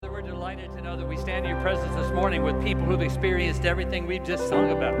delighted to know that we stand in your presence this morning with people who've experienced everything we've just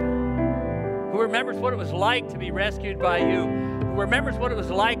sung about. Who remembers what it was like to be rescued by you. Who remembers what it was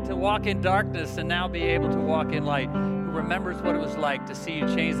like to walk in darkness and now be able to walk in light. Who remembers what it was like to see you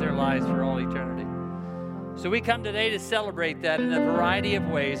change their lives for all eternity. So we come today to celebrate that in a variety of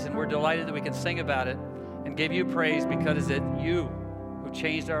ways, and we're delighted that we can sing about it and give you praise because it's you who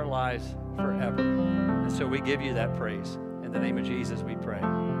changed our lives forever. And so we give you that praise. In the name of Jesus, we pray.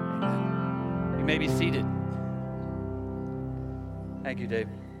 Amen. You may be seated. Thank you, Dave.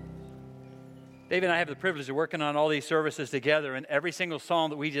 Dave and I have the privilege of working on all these services together, and every single song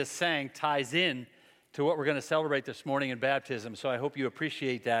that we just sang ties in to what we're going to celebrate this morning in baptism. So I hope you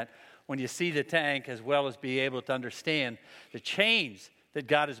appreciate that when you see the tank, as well as be able to understand the change that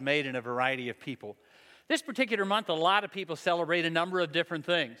God has made in a variety of people. This particular month, a lot of people celebrate a number of different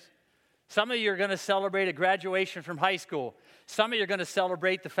things. Some of you are going to celebrate a graduation from high school. Some of you are going to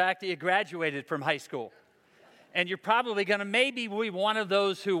celebrate the fact that you graduated from high school. And you're probably going to maybe be one of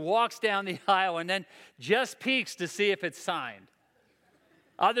those who walks down the aisle and then just peeks to see if it's signed.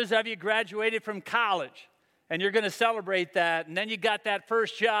 Others of you graduated from college, and you're going to celebrate that. And then you got that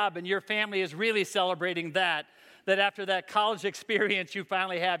first job, and your family is really celebrating that after that college experience, you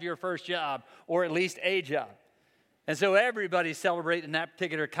finally have your first job, or at least a job. And so everybody's celebrating in that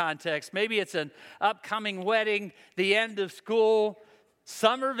particular context. Maybe it's an upcoming wedding, the end of school,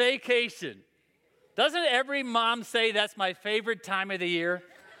 summer vacation. Doesn't every mom say that's my favorite time of the year?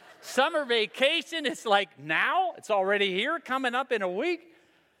 Summer vacation, it's like now? It's already here, coming up in a week?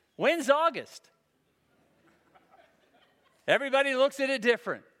 When's August? Everybody looks at it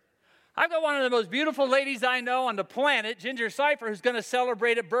different. I've got one of the most beautiful ladies I know on the planet, Ginger Cipher, who's going to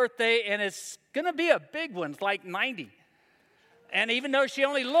celebrate a birthday, and it's going to be a big one. It's like 90. And even though she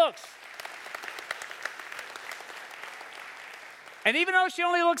only looks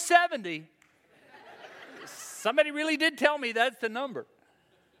 70, somebody really did tell me that's the number.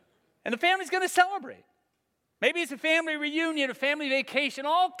 And the family's going to celebrate. Maybe it's a family reunion, a family vacation,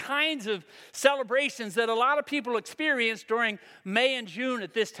 all kinds of celebrations that a lot of people experience during May and June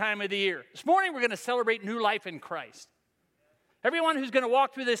at this time of the year. This morning, we're going to celebrate new life in Christ. Everyone who's going to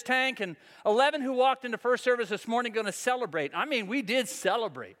walk through this tank, and 11 who walked into first service this morning, going to celebrate. I mean, we did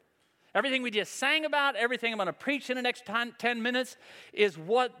celebrate. Everything we just sang about, everything I'm going to preach in the next 10 minutes is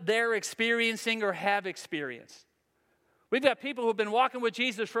what they're experiencing or have experienced. We've got people who've been walking with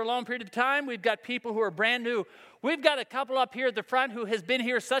Jesus for a long period of time. We've got people who are brand new. We've got a couple up here at the front who has been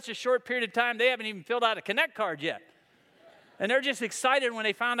here such a short period of time, they haven't even filled out a Connect card yet. And they're just excited when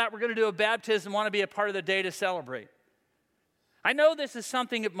they found out we're going to do a baptism, want to be a part of the day to celebrate. I know this is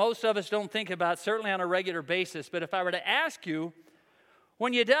something that most of us don't think about, certainly on a regular basis, but if I were to ask you,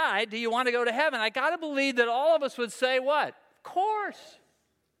 when you die, do you want to go to heaven? I got to believe that all of us would say what? Of course.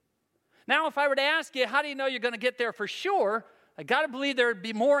 Now, if I were to ask you, how do you know you're going to get there for sure? I got to believe there would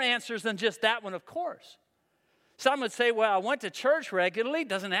be more answers than just that one, of course. Some would say, well, I went to church regularly.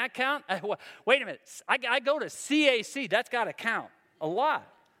 Doesn't that count? Wait a minute. I go to CAC. That's got to count a lot.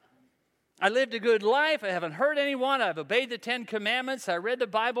 I lived a good life. I haven't hurt anyone. I've obeyed the 10 Commandments. I read the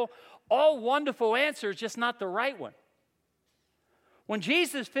Bible. All wonderful answers, just not the right one. When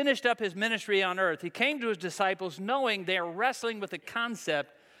Jesus finished up his ministry on earth, he came to his disciples knowing they are wrestling with the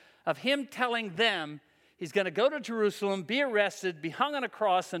concept of him telling them he's going to go to Jerusalem, be arrested, be hung on a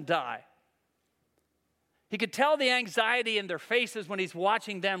cross, and die. He could tell the anxiety in their faces when he's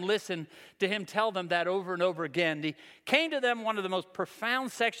watching them listen to him tell them that over and over again. He came to them one of the most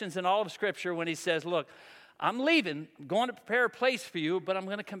profound sections in all of Scripture when he says, look, I'm leaving, I'm going to prepare a place for you, but I'm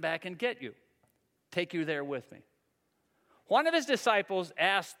going to come back and get you, take you there with me. One of his disciples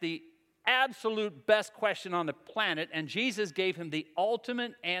asked the absolute best question on the planet, and Jesus gave him the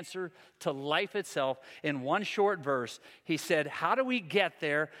ultimate answer to life itself in one short verse. He said, how do we get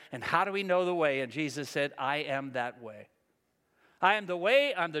there, and how do we know the way? And Jesus said, I am that way. I am the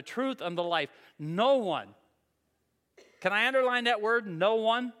way, I'm the truth, I'm the life. No one, can I underline that word, no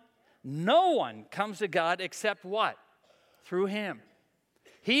one? No one comes to God except what? Through him.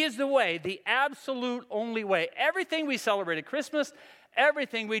 He is the way, the absolute only way. Everything we celebrate at Christmas,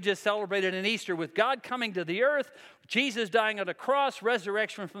 everything we just celebrated in Easter with God coming to the earth, Jesus dying on the cross,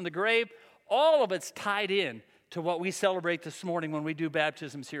 resurrection from the grave, all of it's tied in to what we celebrate this morning when we do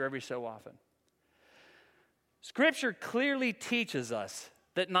baptisms here every so often. Scripture clearly teaches us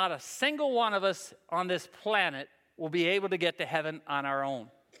that not a single one of us on this planet will be able to get to heaven on our own.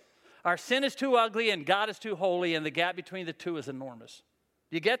 Our sin is too ugly and God is too holy, and the gap between the two is enormous.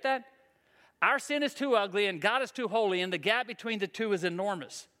 Do you get that? Our sin is too ugly and God is too holy, and the gap between the two is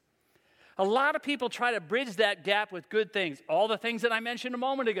enormous. A lot of people try to bridge that gap with good things, all the things that I mentioned a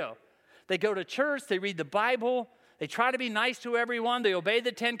moment ago. They go to church, they read the Bible, they try to be nice to everyone, they obey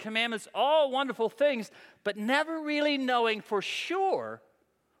the 10 Commandments, all wonderful things, but never really knowing for sure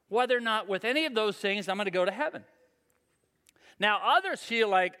whether or not with any of those things I'm going to go to heaven. Now, others feel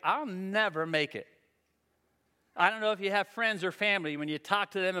like, I'll never make it. I don't know if you have friends or family, when you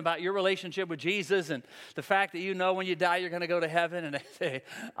talk to them about your relationship with Jesus and the fact that you know when you die you're going to go to heaven, and they say,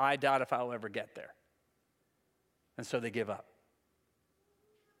 I doubt if I'll ever get there. And so they give up.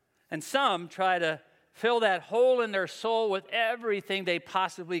 And some try to fill that hole in their soul with everything they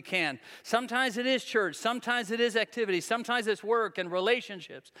possibly can. Sometimes it is church, sometimes it is activity, sometimes it's work and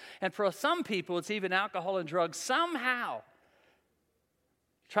relationships. And for some people, it's even alcohol and drugs. Somehow,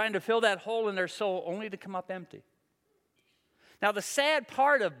 trying to fill that hole in their soul only to come up empty. Now, the sad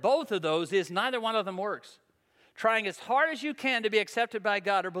part of both of those is neither one of them works. Trying as hard as you can to be accepted by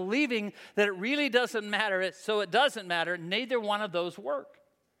God or believing that it really doesn't matter, so it doesn't matter, neither one of those work.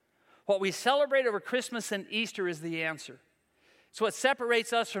 What we celebrate over Christmas and Easter is the answer. It's what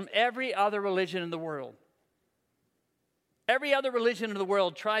separates us from every other religion in the world. Every other religion in the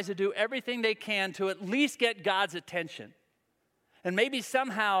world tries to do everything they can to at least get God's attention. And maybe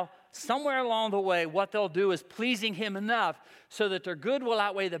somehow, somewhere along the way, what they'll do is pleasing Him enough so that their good will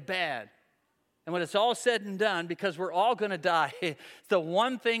outweigh the bad. And when it's all said and done, because we're all going to die, it's the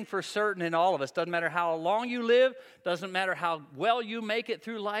one thing for certain in all of us. Doesn't matter how long you live, doesn't matter how well you make it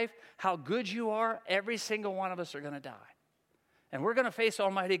through life, how good you are, every single one of us are going to die. And we're going to face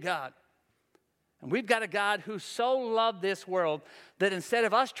Almighty God. And we've got a God who so loved this world that instead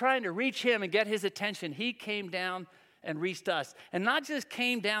of us trying to reach Him and get His attention, He came down and reached us. And not just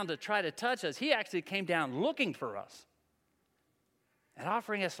came down to try to touch us, He actually came down looking for us and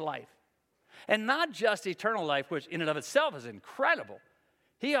offering us life. And not just eternal life, which in and of itself is incredible.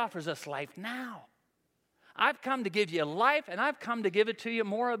 He offers us life now. I've come to give you life, and I've come to give it to you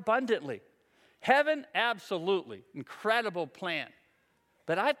more abundantly. Heaven, absolutely. Incredible plan.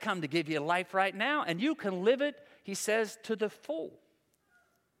 But I've come to give you life right now, and you can live it, He says, to the full.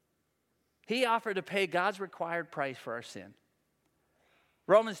 He offered to pay God's required price for our sin.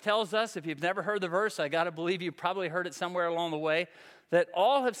 Romans tells us, if you've never heard the verse, I got to believe you probably heard it somewhere along the way, that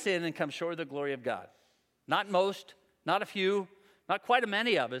all have sinned and come short of the glory of God. Not most, not a few, not quite a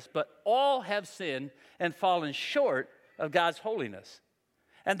many of us, but all have sinned and fallen short of God's holiness.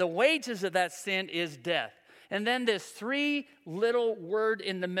 And the wages of that sin is death. And then this three little word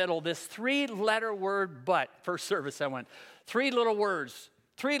in the middle, this three-letter word, but. First service I went, three little words,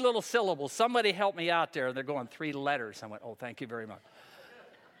 three little syllables. Somebody help me out there. They're going 3 letters. I went, oh, thank you very much.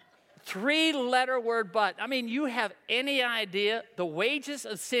 3-letter word, but. I mean, you have any idea? The wages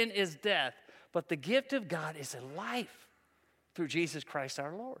of sin is death, but the gift of God is a life through Jesus Christ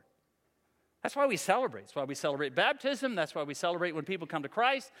our Lord. That's why we celebrate. That's why we celebrate baptism. That's why we celebrate when people come to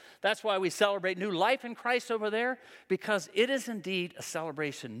Christ. That's why we celebrate new life in Christ over there, because it is indeed a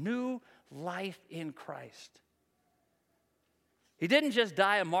celebration, new life in Christ. He didn't just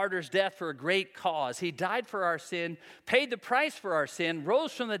die a martyr's death for a great cause. He died for our sin, paid the price for our sin,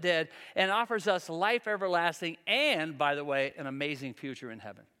 rose from the dead, and offers us life everlasting and, by the way, an amazing future in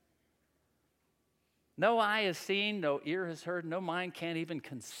heaven. No eye has seen, no ear has heard, no mind can't even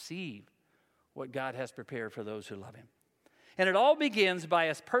conceive what God has prepared for those who love Him. And it all begins by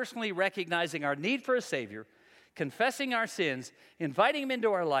us personally recognizing our need for a Savior, confessing our sins, inviting Him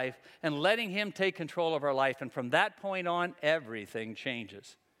into our life, and letting Him take control of our life. And from that point on, everything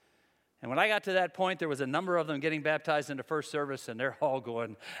changes. And when I got to that point, there was a number of them getting baptized in the first service, and they're all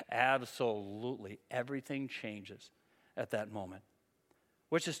going, absolutely, everything changes at that moment.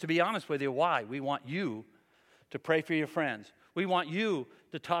 Which is, to be honest with you, why? We want you to pray for your friends. We want you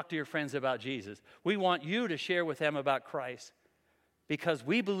to talk to your friends about Jesus. We want you to share with them about Christ. Because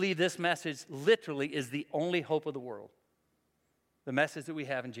we believe this message literally is the only hope of the world. The message that we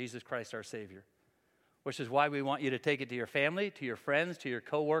have in Jesus Christ our Savior. Which is why we want you to take it to your family, to your friends, to your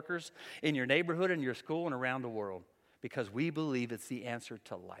coworkers, in your neighborhood, in your school, and around the world. Because we believe it's the answer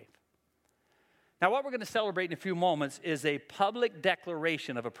to life. Now, what we're going to celebrate in a few moments is a public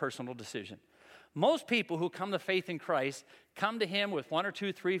declaration of a personal decision. Most people who come to faith in Christ come to Him with 1 or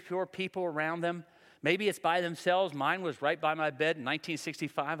 2, 3, 4 people around them. Maybe it's by themselves. Mine was right by my bed in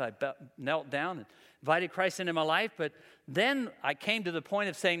 1965. I knelt down and invited Christ into my life. But then I came to the point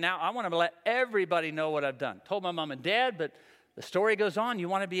of saying, now I want to let everybody know what I've done. Told my mom and dad, but the story goes on. You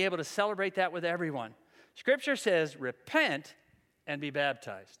want to be able to celebrate that with everyone. Scripture says, repent and be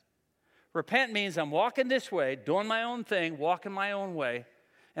baptized. Repent means I'm walking this way, doing my own thing, walking my own way,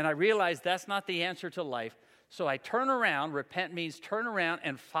 and I realize that's not the answer to life. So I turn around. Repent means turn around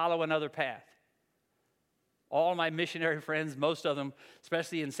and follow another path. All my missionary friends, most of them,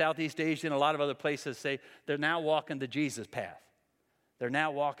 especially in Southeast Asia and a lot of other places, say they're now walking the Jesus path. They're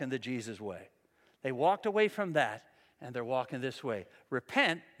now walking the Jesus way. They walked away from that, and they're walking this way.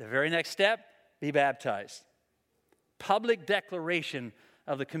 Repent, the very next step, be baptized. Public declaration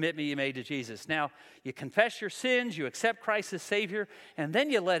of the commitment you made to Jesus. Now, you confess your sins, you accept Christ as Savior, and then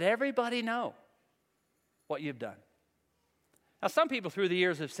you let everybody know what you've done. Now, some people through the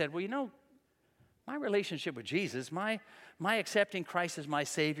years have said, well, you know, my relationship with Jesus, my accepting Christ as my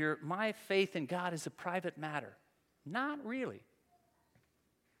Savior, my faith in God is a private matter. Not really.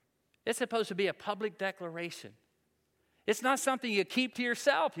 It's supposed to be a public declaration. It's not something you keep to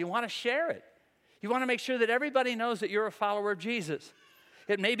yourself. You want to share it. You want to make sure that everybody knows that you're a follower of Jesus.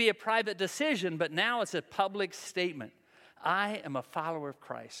 It may be a private decision, but now it's a public statement. I am a follower of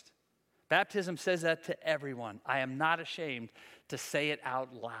Christ. Baptism says that to everyone. I am not ashamed to say it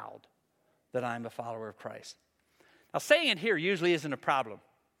out loud that I'm a follower of Christ. Now, saying it here usually isn't a problem.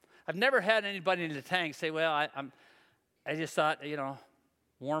 I've never had anybody in the tank say, well, I just thought, you know,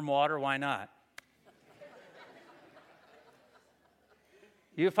 warm water, why not?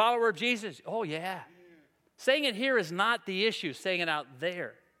 You a follower of Jesus? Oh, yeah. Saying it here is not the issue. Saying it out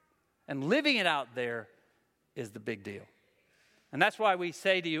there and living it out there is the big deal. And that's why we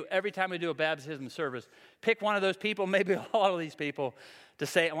say to you every time we do a baptism service, pick one of those people, maybe all of these people, to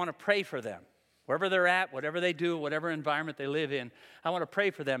say, I want to pray for them. Wherever they're at, whatever they do, whatever environment they live in, I want to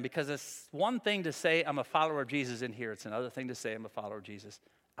pray for them, because it's one thing to say I'm a follower of Jesus in here. It's another thing to say I'm a follower of Jesus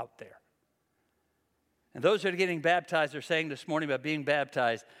out there. And those that are getting baptized are saying this morning about being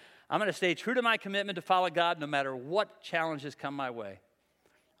baptized, I'm going to stay true to my commitment to follow God no matter what challenges come my way.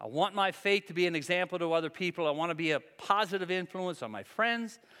 I want my faith to be an example to other people. I want to be a positive influence on my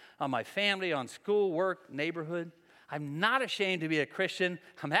friends, on my family, on school, work, neighborhood. I'm not ashamed to be a Christian.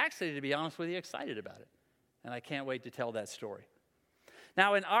 I'm actually, to be honest with you, excited about it. And I can't wait to tell that story.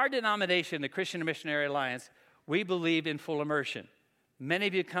 Now, in our denomination, the Christian Missionary Alliance, we believe in full immersion. Many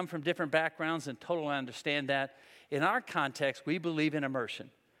of you come from different backgrounds and totally understand that. In our context, we believe in immersion.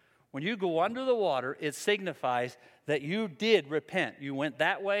 When you go under the water, it signifies that you did repent. You went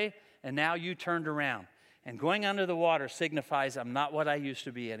that way, and now you turned around. And going under the water signifies I'm not what I used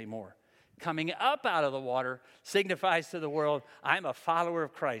to be anymore. Coming up out of the water signifies to the world, I'm a follower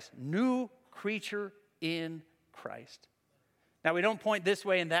of Christ. New creature in Christ. Now, we don't point this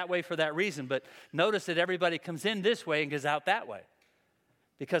way and that way for that reason, but notice that everybody comes in this way and goes out that way.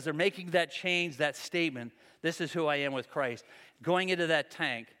 Because they're making that change, that statement, this is who I am with Christ. Going into that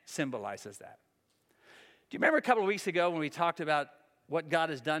tank symbolizes that. Do you remember a couple of weeks ago when we talked about what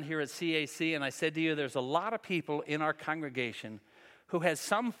God has done here at CAC, and I said to you there's a lot of people in our congregation who has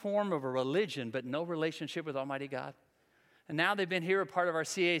some form of a religion but no relationship with Almighty God? And now they've been here, a part of our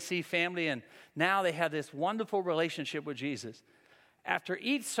CAC family, and now they have this wonderful relationship with Jesus. After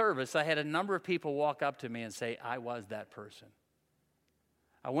each service, I had a number of people walk up to me and say, I was that person.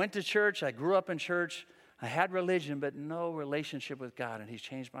 I went to church, I grew up in church, I had religion, but no relationship with God, and He's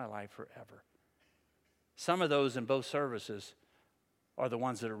changed my life forever. Some of those in both services are the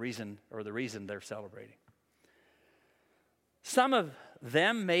ones that are the reason they're celebrating. Some of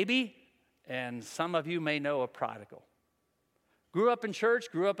them maybe, and some of you may know a prodigal. Grew up in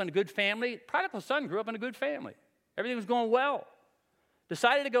church, grew up in a good family. Prodigal son grew up in a good family. Everything was going well.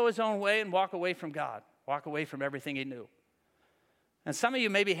 Decided to go his own way and walk away from God, walk away from everything he knew. And some of you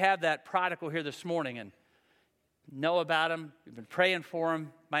maybe have that prodigal here this morning and know about him. You've been praying for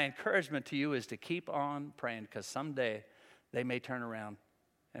him. My encouragement to you is to keep on praying, because someday they may turn around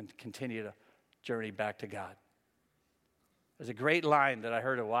and continue to journey back to God. There's a great line that I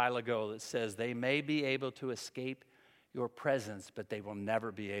heard a while ago that says, they may be able to escape your presence, but they will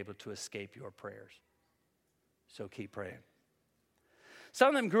never be able to escape your prayers. So keep praying. Some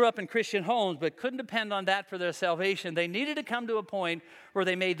of them grew up in Christian homes, but couldn't depend on that for their salvation. They needed to come to a point where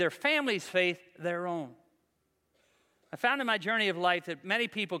they made their family's faith their own. I found in my journey of life that many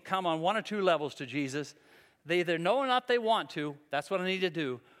people come on one or two levels to Jesus. They either know enough they want to, that's what I need to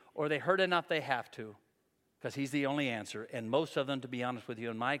do, or they heard enough they have to, because He's the only answer. And most of them, to be honest with you,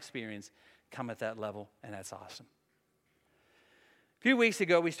 in my experience, come at that level, and that's awesome. A few weeks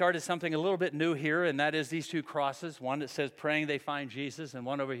ago, we started something a little bit new here, and that is these two crosses. One that says praying they find Jesus, and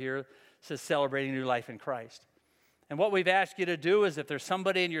one over here says celebrating new life in Christ. And what we've asked you to do is, if there's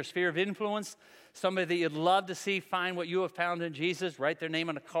somebody in your sphere of influence, somebody that you'd love to see find what you have found in Jesus, write their name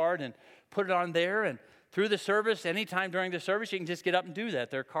on a card and put it on there. And through the service, anytime during the service, you can just get up and do that.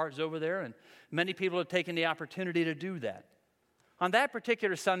 There are cards over there, and many people have taken the opportunity to do that. On that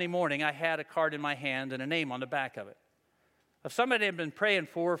particular Sunday morning, I had a card in my hand and a name on the back of it, of somebody I've been praying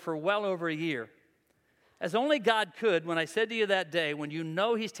for well over a year. as only God could, when I said to you that day, when you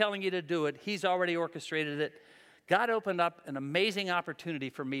know He's telling you to do it, He's already orchestrated it. God opened up an amazing opportunity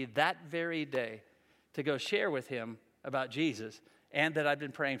for me that very day to go share with him about Jesus, and that I've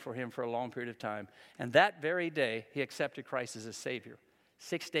been praying for him for a long period of time. And that very day, he accepted Christ as his Savior.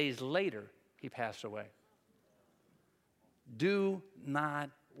 6 days later, he passed away. Do not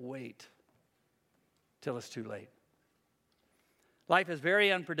wait till it's too late. Life is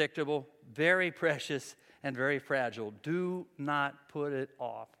very unpredictable, very precious, and very fragile. Do not put it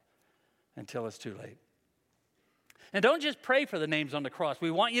off until it's too late. And don't just pray for the names on the cross. We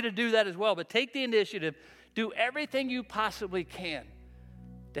want you to do that as well, but take the initiative. Do everything you possibly can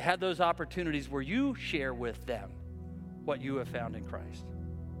to have those opportunities where you share with them what you have found in Christ.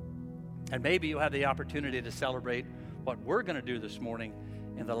 And maybe you'll have the opportunity to celebrate what we're going to do this morning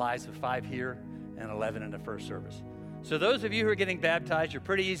in the lives of 5 here and 11 in the first service. So those of you who are getting baptized, you're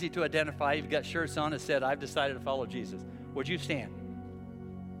pretty easy to identify. You've got shirts on that said, I've decided to follow Jesus. Would you stand?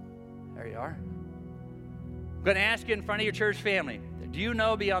 There you are. I'm going to ask you in front of your church family, do you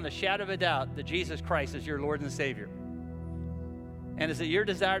know beyond the shadow of a doubt that Jesus Christ is your Lord and Savior? And is it your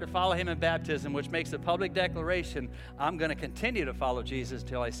desire to follow him in baptism, which makes a public declaration, I'm going to continue to follow Jesus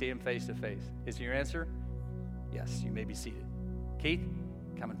until I see him face to face? Is your answer? Yes, you may be seated. Keith,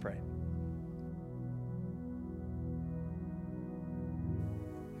 come and pray.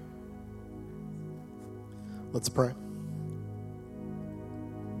 Let's pray.